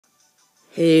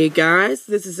Hey guys,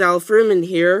 this is Al Fruman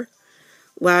here.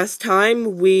 Last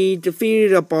time we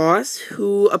defeated a boss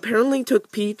who apparently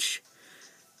took Peach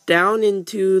down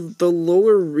into the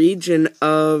lower region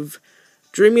of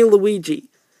Dreamy Luigi.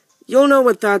 You'll know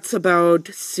what that's about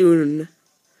soon.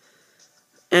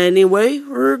 Anyway,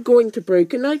 we're going to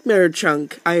break a nightmare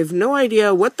chunk. I have no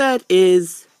idea what that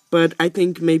is, but I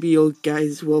think maybe you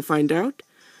guys will find out.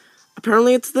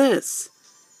 Apparently it's this.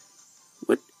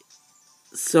 What?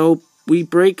 So we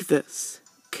break this.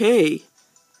 Okay.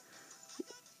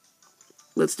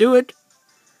 Let's do it.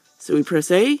 So we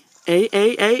press A,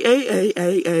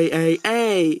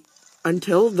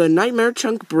 until the nightmare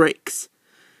chunk breaks.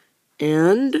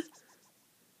 And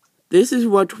this is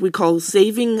what we call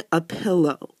saving a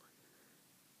pillow.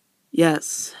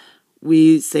 Yes,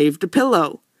 we saved a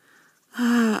pillow.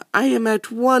 I am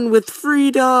at one with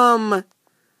freedom.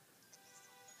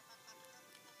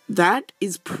 That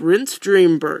is Prince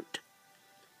Dreambird.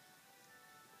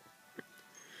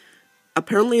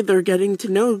 Apparently they're getting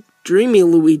to know Dreamy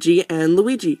Luigi and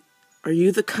Luigi. Are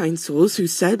you the kind souls who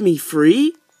set me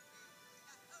free?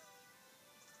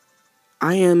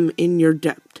 I am in your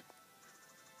debt.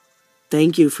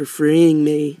 Thank you for freeing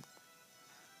me.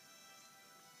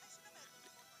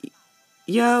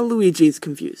 Yeah, Luigi's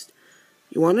confused.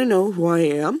 You want to know who I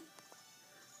am?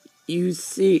 I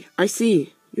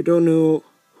see. You don't know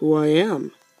who I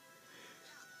am.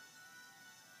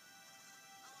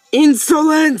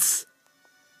 Insolence!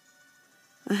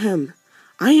 Ahem.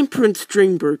 I am Prince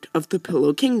Dreambird of the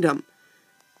Pillow Kingdom.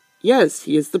 Yes,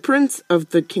 he is the prince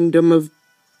of the Kingdom of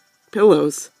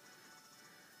Pillows.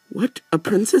 What? A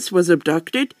princess was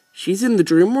abducted? She's in the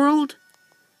dream world?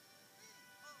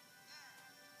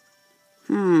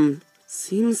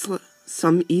 Seems like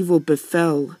some evil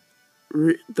befell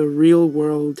the real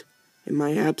world in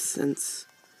my absence.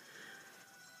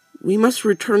 We must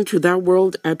return to that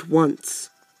world at once.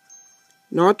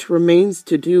 Naught remains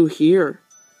to do here.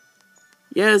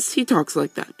 Yes, he talks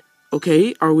like that.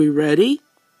 Okay, are we ready?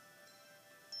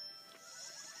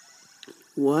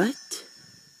 What?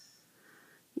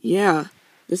 Yeah,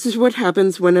 this is what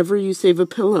happens whenever you save a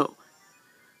pillow.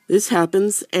 This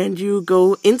happens and you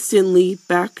go instantly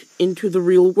back into the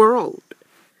real world.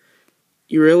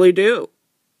 You really do.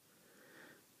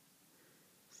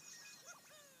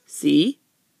 See?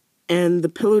 And the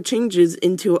pillow changes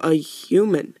into a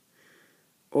human.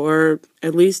 Or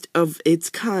at least of its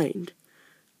kind.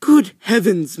 Good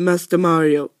heavens, Master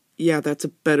Mario. Yeah, that's a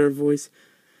better voice.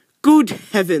 Good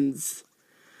heavens.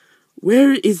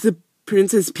 Where is the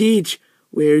Princess Peach?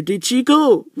 Where did she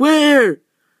go? Where?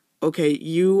 Okay,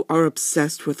 you are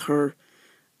obsessed with her.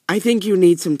 I think you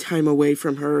need some time away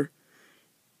from her.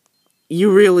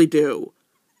 You really do.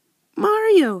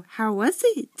 Mario, how was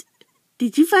it?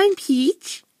 Did you find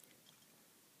Peach?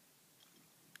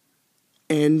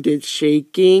 And it's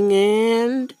shaking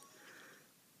and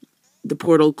the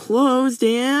portal closed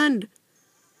and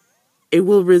it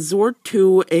will resort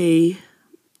to a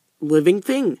living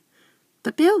thing.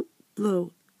 The pillow.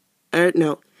 No.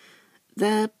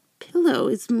 The pillow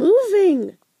is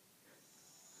moving.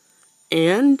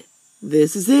 And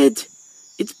this is it.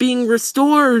 It's being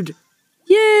restored.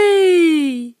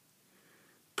 Yay!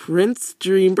 Prince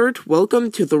Dreambird,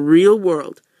 welcome to the real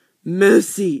world.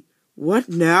 Mercy. What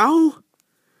now?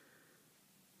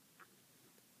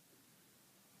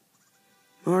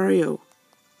 Mario.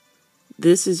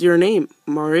 This is your name,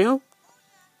 Mario?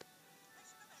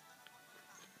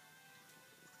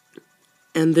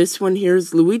 And this one here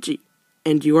is Luigi.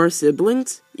 And you are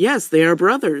siblings? Yes, they are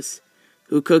brothers.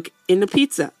 Who cook in a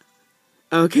pizza.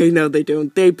 Okay, no they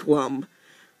don't. They plumb.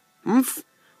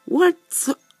 What's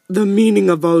the meaning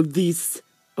of all these?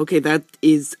 Okay, that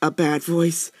is a bad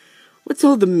voice. What's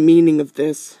all the meaning of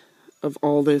this? Of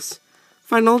all this?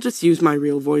 Fine, I'll just use my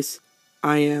real voice.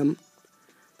 I am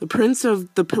the Prince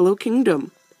of the Pillow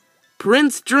Kingdom.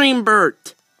 Prince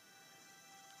Dreambird.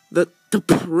 The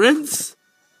Prince?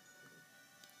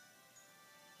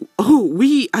 Oh,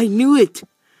 I knew it.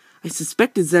 I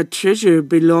suspected that treasure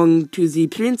belonged to the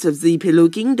Prince of the Pillow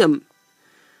Kingdom.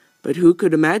 But who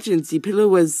could imagine the pillow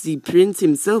was the prince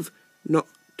himself,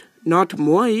 not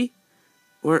moi,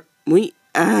 or me?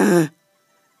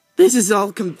 This is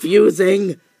all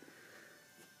confusing.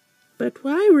 But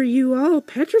why were you all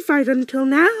petrified until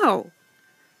now?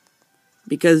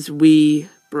 Because we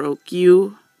broke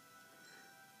you.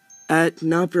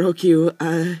 Not broke you,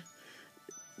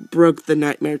 broke the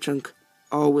nightmare chunk.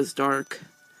 All was dark.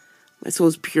 My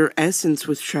soul's pure essence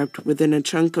was trapped within a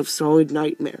chunk of solid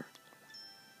nightmare.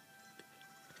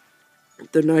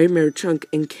 The nightmare chunk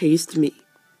encased me.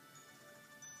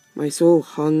 My soul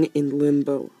hung in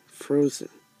limbo, frozen.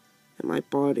 and my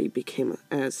body became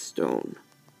as stone.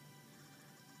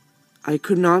 I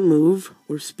could not move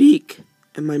or speak,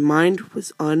 and my mind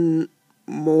was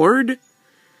unmoored?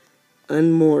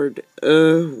 Unmoored.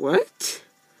 What?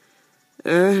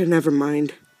 Never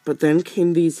mind. But then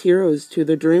came these heroes to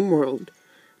the dream world.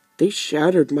 They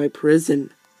shattered my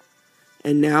prison.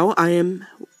 And now I am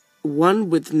one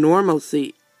with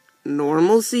normalcy.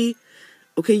 Normalcy?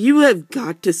 Okay, you have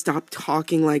got to stop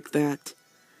talking like that.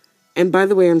 And by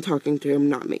the way, I'm talking to him,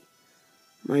 not me.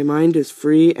 My mind is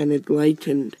free and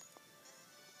enlightened.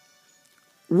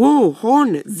 Whoa,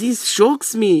 Horn, this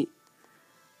shocks me.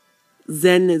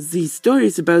 Then the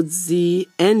stories about the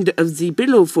end of the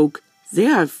Billow Folk, they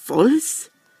are false?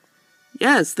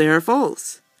 Yes, they are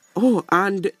false. Oh,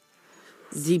 and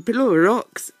the pillow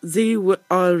rocks, they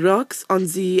are rocks on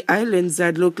the islands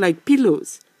that look like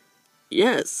pillows.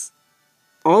 Yes,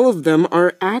 all of them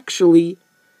are actually,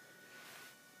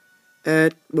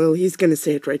 well, he's gonna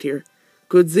say it right here.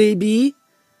 Could they be?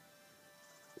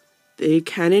 They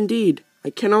can indeed. I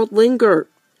cannot linger.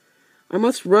 I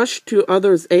must rush to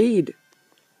others' aid.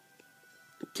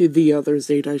 To the others'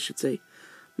 aid, I should say.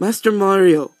 Master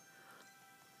Mario.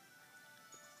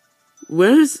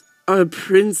 Where's our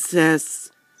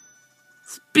princess?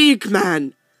 Speak,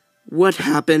 man! What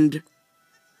happened?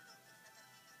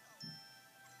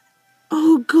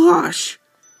 Oh, gosh!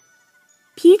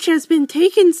 Peach has been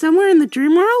taken somewhere in the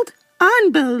dream world?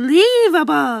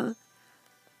 Unbelievable!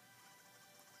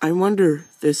 I wonder,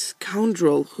 this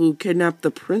scoundrel who kidnapped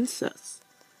the princess.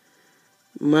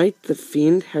 Might the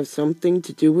fiend have something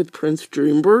to do with Prince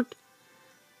Dreambird?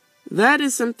 That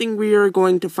is something we are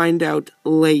going to find out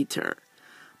later.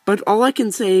 But all I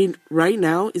can say right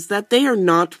now is that they are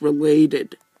not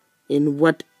related. In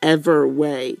whatever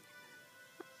way.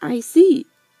 I see.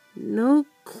 No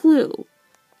clue.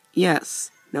 Yes,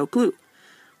 no clue.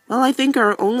 Well, I think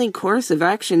our only course of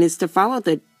action is to follow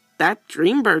that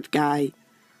Dreambird guy.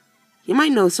 He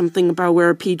might know something about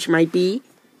where Peach might be.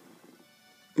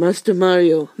 Master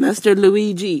Mario, Master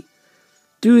Luigi,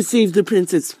 do save the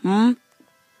princess,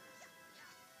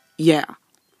 Yeah.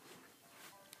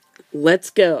 Let's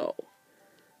go.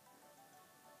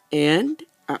 And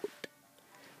out.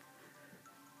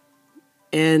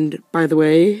 And, by the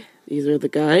way, these are the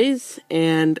guys,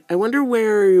 and I wonder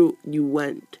where you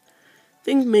went. I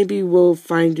think maybe we'll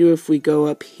find you if we go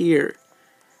up here.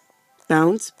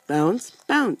 Bounce, bounce,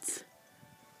 bounce.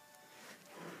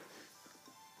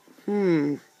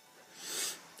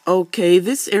 Okay,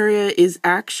 this area is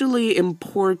actually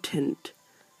important.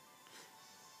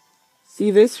 See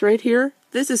this right here?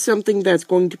 This is something that's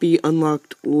going to be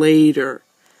unlocked later.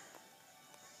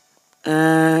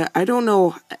 I don't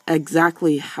know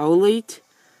exactly how late,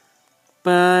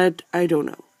 but I don't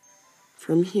know.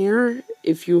 From here,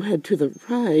 if you head to the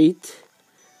right,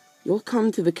 you'll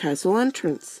come to the castle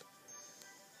entrance.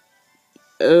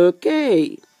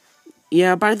 Okay.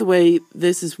 Yeah, by the way,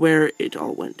 this is where it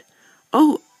all went.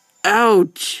 Oh,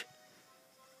 ouch!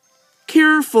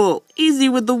 Careful! Easy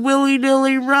with the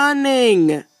willy-nilly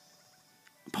running!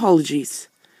 Apologies.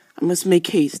 I must make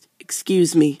haste.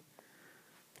 Excuse me.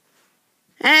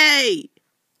 Hey!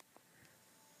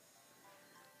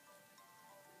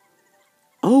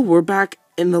 Oh, we're back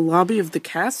in the lobby of the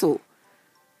castle.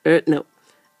 No.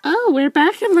 Oh, we're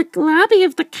back in the lobby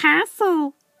of the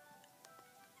castle.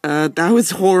 That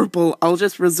was horrible. I'll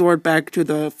just resort back to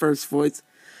the first voice.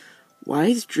 Why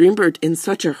is Dreambird in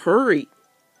such a hurry?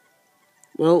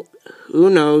 Well,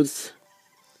 who knows?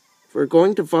 If we're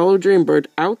going to follow Dreambird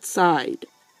outside,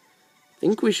 I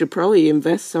think we should probably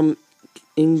invest some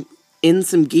in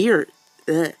some gear.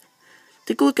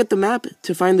 Take a look at the map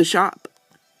to find the shop.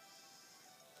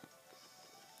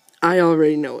 I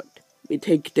already know it. We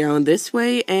take down this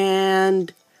way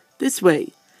and this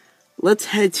way. Let's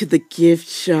head to the gift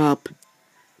shop.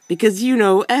 Because, you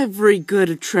know, every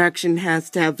good attraction has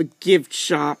to have a gift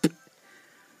shop.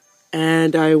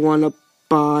 And I want to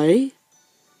buy...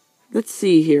 Let's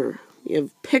see here. We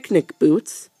have picnic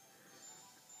boots.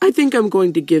 I think I'm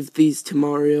going to give these to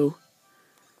Mario.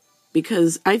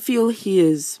 Because I feel he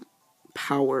is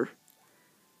power.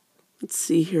 Let's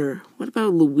see here. What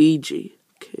about Luigi?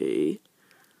 Okay.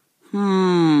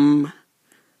 How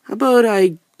about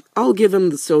I'll give him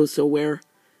the so-so-ware.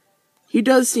 He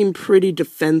does seem pretty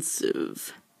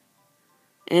defensive.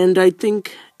 And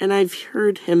I've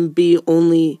heard him be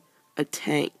only a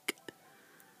tank.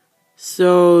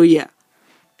 So, yeah.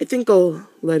 I think I'll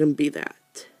let him be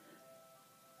that.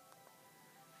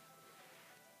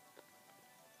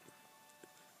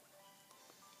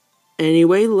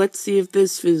 Anyway, let's see if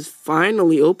this is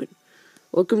finally open.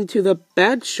 Welcome to the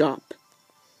bad shop.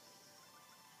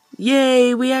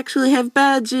 Yay, we actually have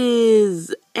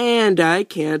badges! And I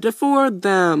can't afford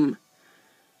them.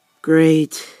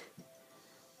 Great.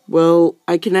 Well,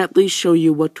 I can at least show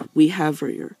you what we have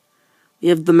here. We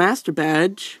have the Master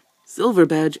Badge, Silver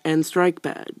Badge, and Strike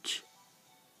Badge.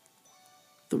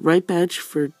 The right badge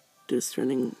for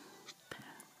discerning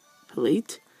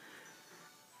plate?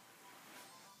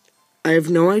 I have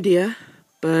no idea,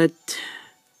 but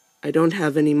I don't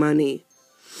have any money.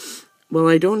 Well,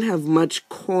 I don't have much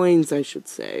coins, I should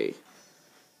say.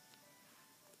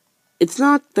 It's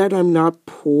not that I'm not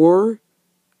poor.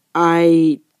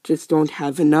 I just don't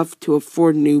have enough to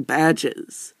afford new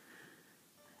badges.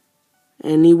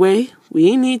 Anyway,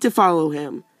 we need to follow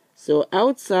him. So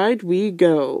outside we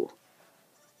go.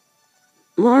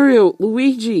 Mario,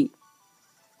 Luigi.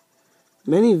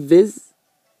 Many vistas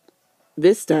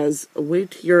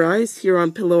await your eyes here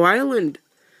on Pillow Island.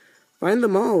 Find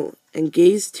them all and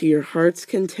gaze to your heart's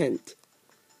content.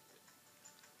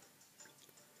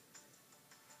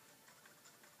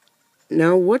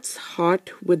 Now, what's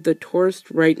hot with the tourist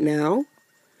right now?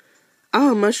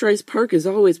 Mushrise Park is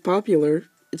always popular.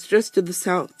 It's just to the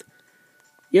south.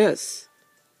 Yes,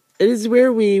 it is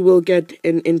where we will get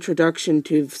an introduction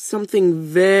to something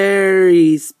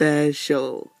very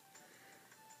special.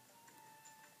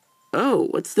 Oh,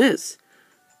 what's this?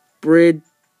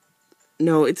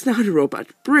 No, it's not a robot.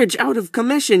 Bridge out of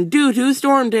commission due to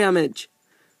storm damage.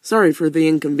 Sorry for the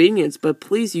inconvenience, but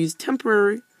please use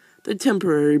the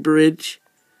temporary bridge.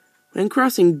 When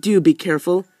crossing, do be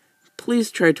careful. Please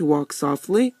try to walk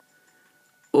softly.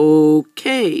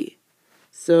 Okay.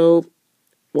 So,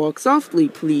 walk softly,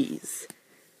 please.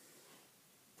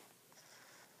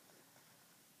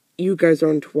 You guys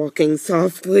aren't walking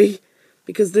softly,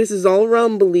 because this is all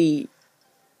rumbly.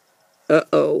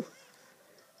 Uh-oh.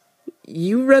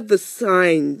 You read the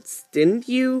signs, didn't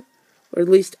you? Or at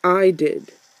least I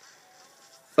did.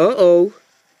 Uh-oh.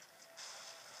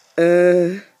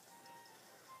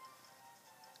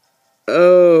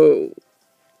 Oh.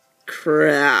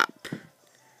 Crap.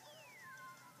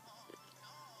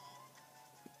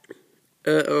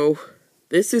 Uh-oh.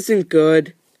 This isn't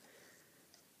good.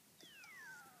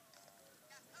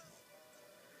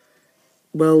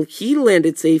 Well, he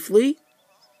landed safely.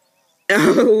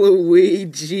 Oh,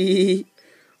 Luigi.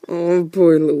 Oh,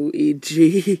 poor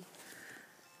Luigi.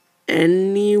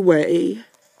 Anyway,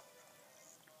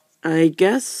 I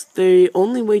guess the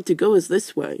only way to go is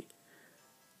this way.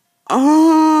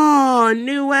 Oh,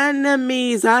 new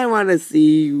enemies. I want to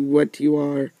see what you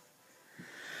are.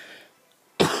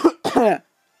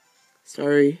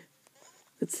 Sorry.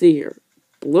 Let's see here.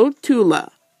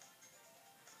 Blotula.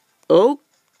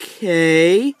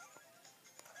 Okay.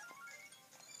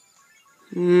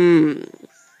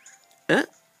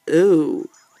 Uh-oh.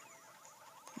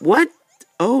 What?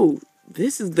 Oh,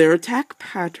 this is their attack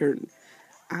pattern.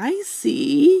 I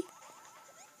see.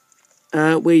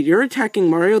 Wait, you're attacking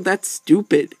Mario? That's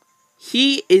stupid.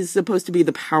 He is supposed to be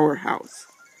the powerhouse.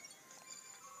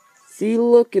 See,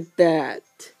 look at that.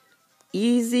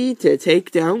 Easy to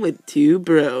take down with 2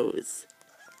 bros.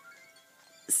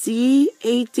 See?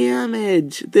 8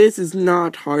 damage. This is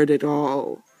not hard at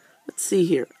all. Let's see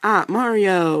here.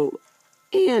 Mario.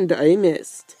 And I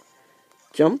missed.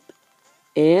 Jump.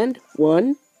 And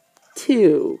 1,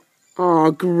 2.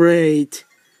 Aw, great.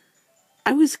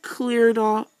 I was cleared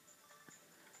off.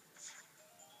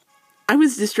 I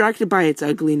was distracted by its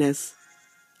ugliness.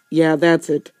 Yeah, that's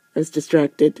it. I was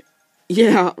distracted.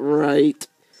 Yeah, right.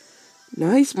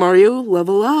 Nice, Mario.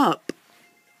 Level up.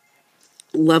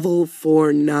 Level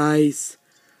 4. Nice.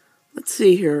 Let's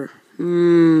see here.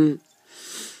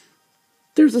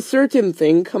 There's a certain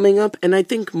thing coming up, and I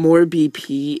think more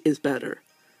BP is better.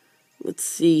 Let's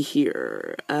see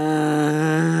here.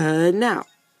 Now.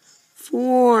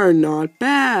 4. Not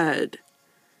bad.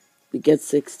 We get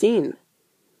 16.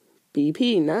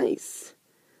 BP. Nice.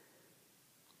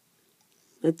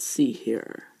 Let's see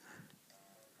here.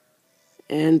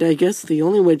 And I guess the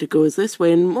only way to go is this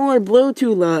way, and more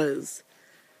Blotulas.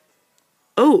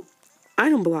 Oh,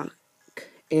 item block.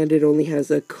 And it only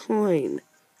has a coin.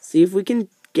 See if we can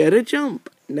get a jump.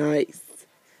 Nice.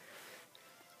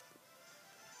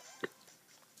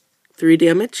 3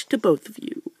 damage to both of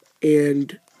you.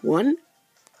 And 1,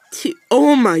 2.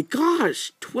 Oh my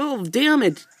gosh, 12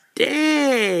 damage.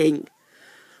 Dang.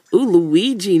 Ooh,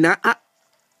 Luigi,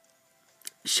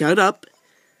 shut up.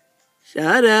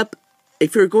 Shut up.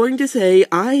 If you're going to say,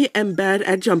 I am bad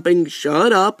at jumping,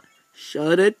 shut up.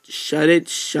 Shut it,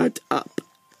 shut up.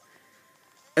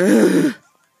 Ugh.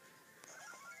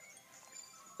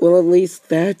 Well, at least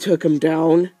that took him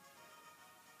down.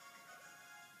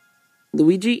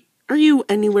 Luigi, Are you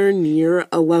anywhere near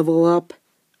a level up?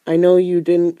 I know you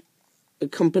didn't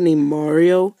accompany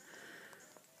Mario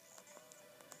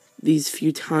these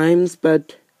few times,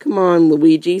 but come on,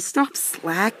 Luigi, stop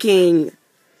slacking.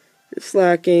 You're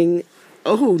slacking.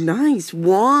 Oh, nice.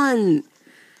 1.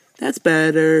 That's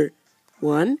better.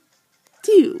 1,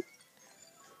 2.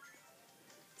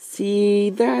 See,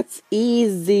 that's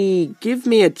easy. Give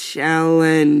me a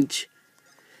challenge.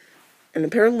 And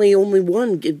apparently only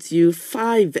 1 gives you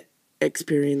 5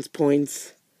 experience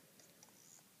points.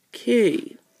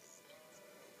 Okay.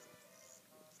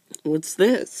 What's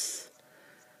this?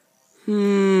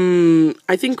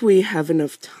 I think we have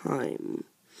enough time.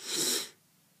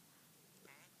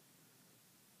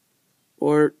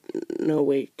 Or, no,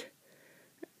 wait.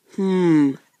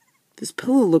 This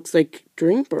pillow looks like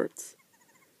Dreambird's.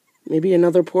 Maybe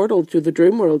another portal to the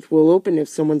dream world will open if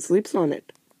someone sleeps on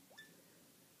it.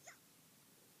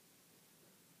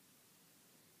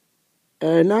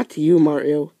 Not to you,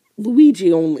 Mario.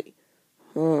 Luigi only.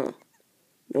 Huh.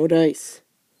 No dice.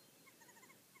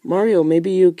 Mario,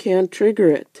 maybe you can't trigger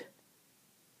it.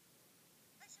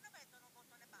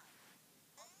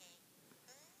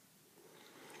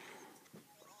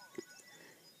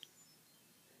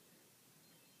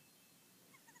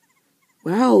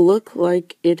 Wow, look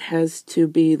like it has to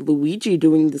be Luigi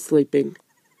doing the sleeping.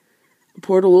 The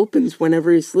portal opens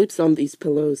whenever he sleeps on these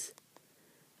pillows.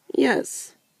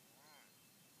 Yes.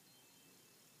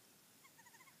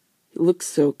 He looks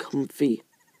so comfy.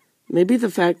 Maybe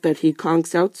the fact that he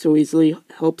conks out so easily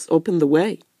helps open the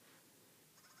way.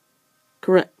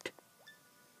 Correct.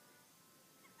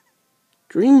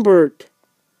 Dreambird.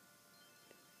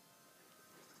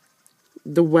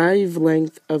 The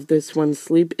wavelength of this one's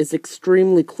sleep is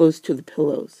extremely close to the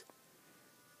pillows.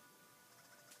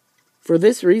 For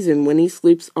this reason, when he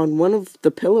sleeps on one of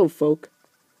the pillow folk,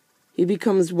 he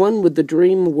becomes one with the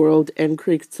dream world and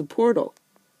creates a portal.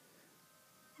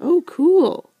 Oh,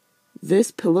 cool. This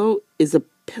pillow is a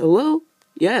pillow?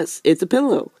 Yes, it's a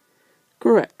pillow.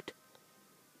 Correct.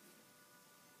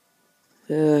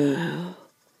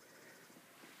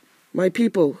 My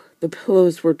people, the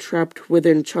pillows were trapped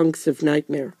within chunks of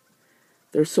nightmare.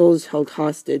 Their souls held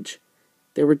hostage.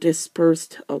 They were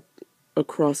dispersed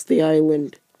across the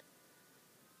island.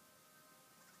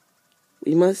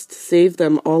 We must save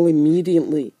them all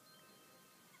immediately.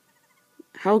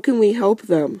 How can we help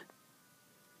them?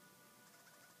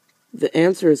 The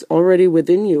answer is already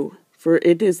within you, for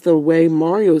it is the way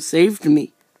Mario saved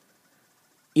me.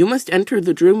 You must enter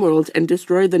the dream world and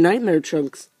destroy the nightmare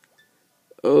chunks.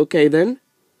 Okay, then.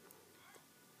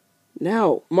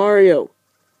 Now, Mario,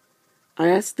 I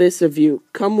ask this of you.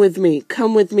 Come with me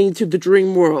to the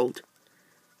dream world.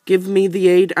 Give me the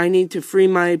aid I need to free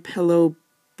my pillow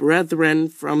brethren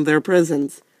from their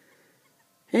prisons.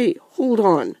 Hey, hold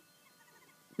on.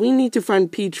 We need to find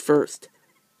Peach first.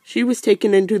 She was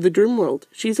taken into the dream world.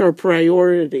 She's our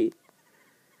priority.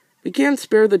 We can't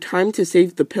spare the time to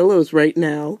save the pillows right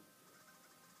now.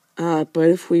 But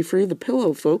if we free the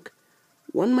pillow folk,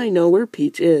 one might know where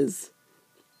Peach is.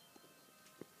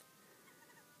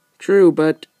 True,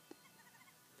 but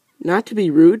not to be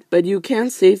rude, but you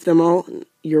can't save them all on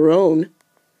your own.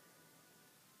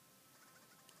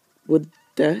 Would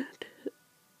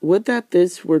that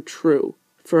this were true,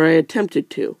 for I attempted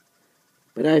to,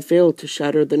 but I failed to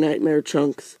shatter the nightmare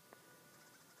chunks.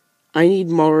 I need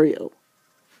Mario.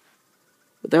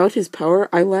 Without his power,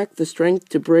 I lack the strength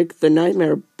to break the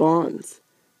nightmare bonds.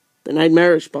 The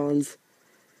Nightmarish bonds.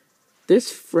 This,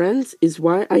 friends, is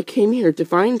why I came here to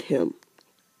find him.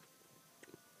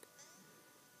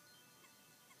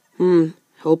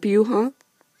 Help you, huh?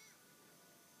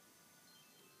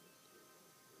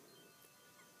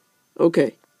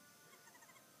 Okay.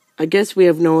 I guess we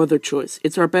have no other choice.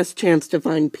 It's our best chance to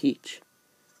find Peach.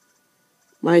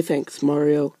 My thanks,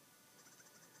 Mario.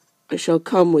 I shall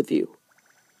come with you.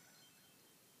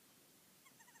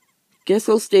 Guess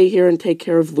I'll stay here and take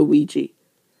care of Luigi.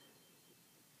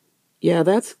 Yeah,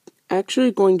 that's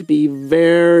actually going to be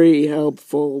very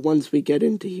helpful once we get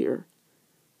into here.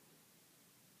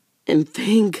 And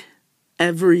thank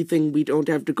everything we don't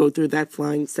have to go through that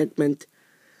flying segment.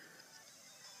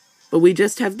 But we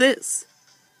just have this.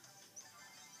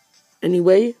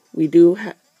 Anyway, we do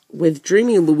with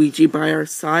Dreamy Luigi by our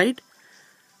side.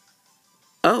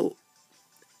 Oh,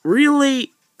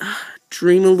 really?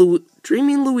 Dreamy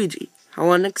Luigi.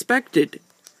 How unexpected.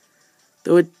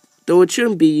 Though it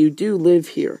shouldn't be, you do live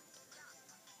here.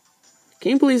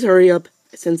 Can you please hurry up?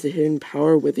 I sense a hidden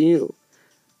power within you.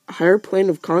 A higher plane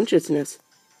of consciousness.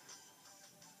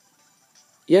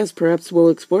 Yes, perhaps we'll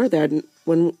explore that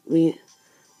when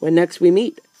next we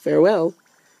meet. Farewell.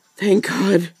 Thank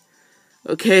God.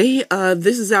 Okay,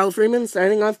 this is Al Freeman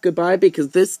signing off. Goodbye,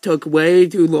 because this took way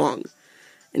too long.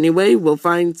 Anyway, we'll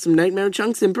find some Nightmare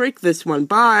chunks and break this one.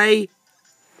 Bye!